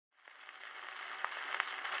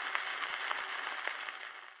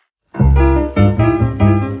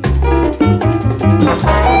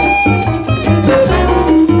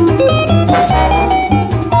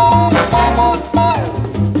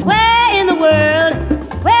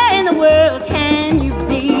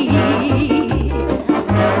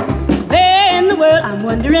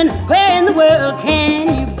wondering where in the world can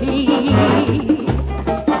you be?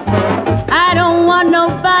 I don't want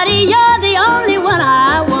nobody, you're the only one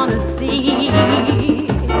I want to see.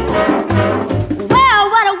 Well,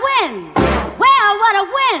 what a win! Well, what a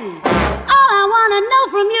win! All I want to know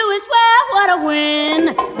from you is, well, what a win!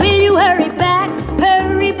 Will you hurry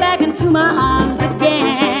back into my arms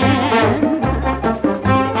again?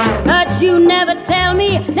 But you never tell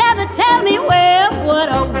me, well, what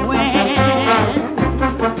a win!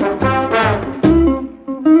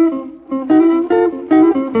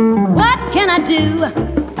 What can I do?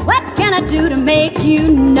 What can I do to make you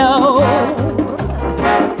know?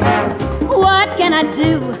 What can I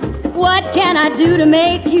do? What can I do to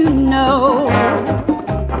make you know?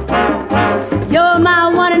 You're my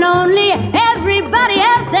one and only, everybody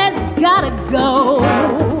else has gotta go.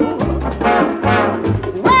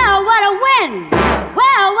 Well, what a win!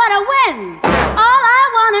 Well, what a win! All I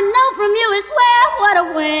wanna know from you is, well, what a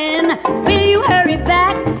win! Will you hurry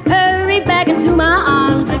back into my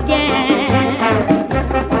arms again?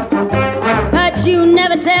 But you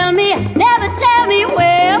never tell me,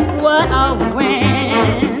 well, what a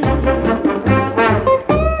win!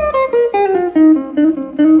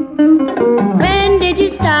 When did you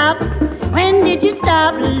stop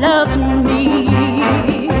loving me?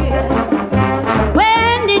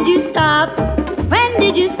 When did you stop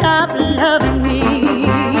loving me?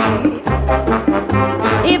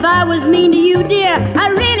 If I was mean to you, dear, I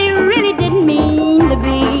really didn't mean to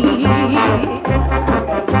be.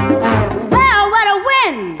 Well, what a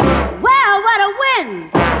win! Well, what a win!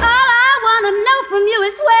 All I want to know from you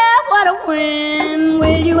is, well, what a win!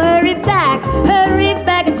 Will you